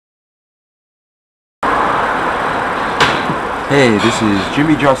Hey, this is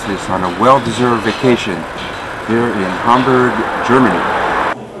Jimmy Justice on a well-deserved vacation here in Hamburg, Germany.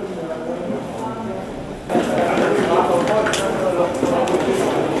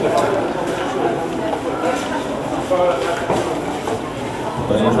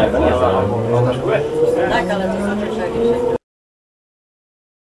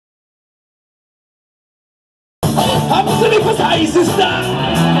 Haben Sie nicht was Heißes da?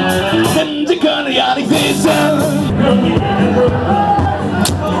 Denn Sie können ja nicht wissen.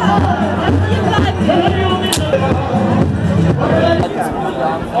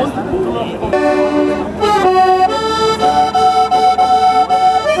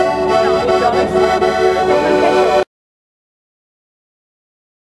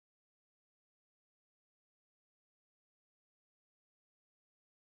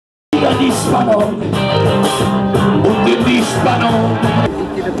 Wieder die Spannung und in die Spannung.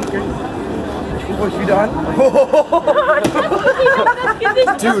 Ich rufe euch wieder an.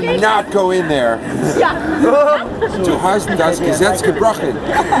 Do not go in there. Du hast das Gesetz gebrochen.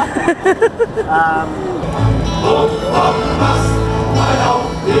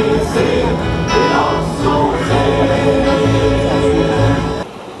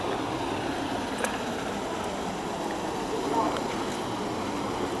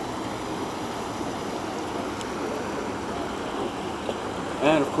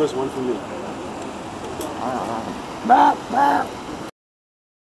 And of course, one for me.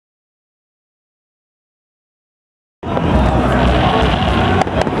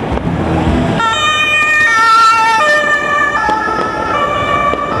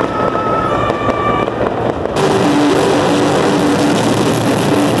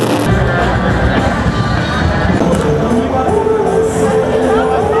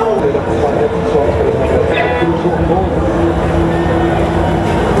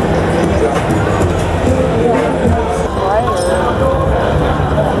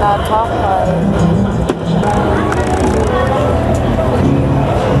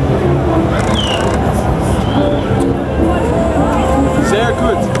 Sehr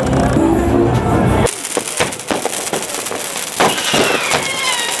gut.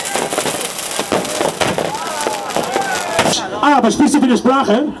 Ah, was sprichst du für eine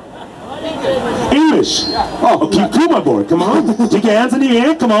Sprache? English. Oh, keep cool, my boy. Come on. Take your hands in the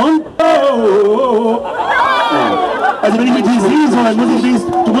air. Come on. Oh. Also wenn ich mit dir singen soll, muss ich dies...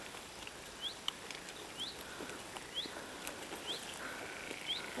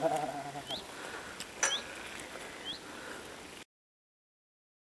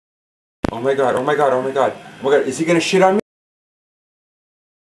 Oh my god, oh my god, oh my god. Oh my god, is he gonna shit on me?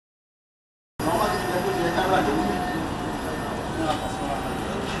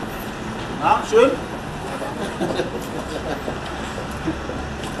 Ah, schön.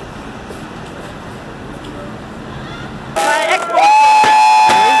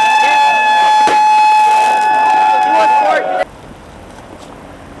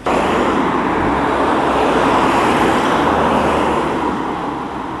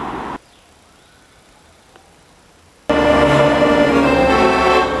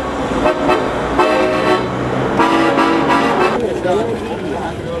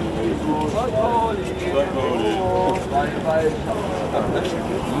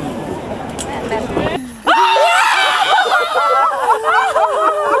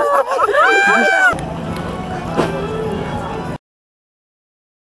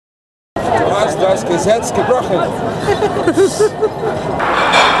 Du hast das Gesetz gebrochen.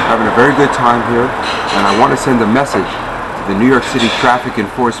 Having a very good time here, and I want to send a message to the New York City Traffic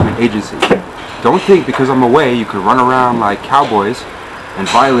Enforcement Agency. Don't think because I'm away you can run around like cowboys and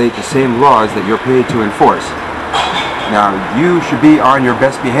violate the same laws that you're paid to enforce. Now, you should be on your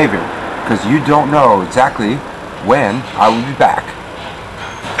best behavior, because you don't know exactly when I will be back.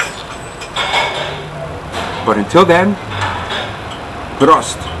 But until then,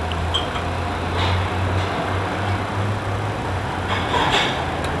 Prost!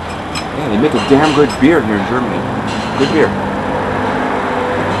 Yeah, they make a damn good beer here in Germany. Good beer.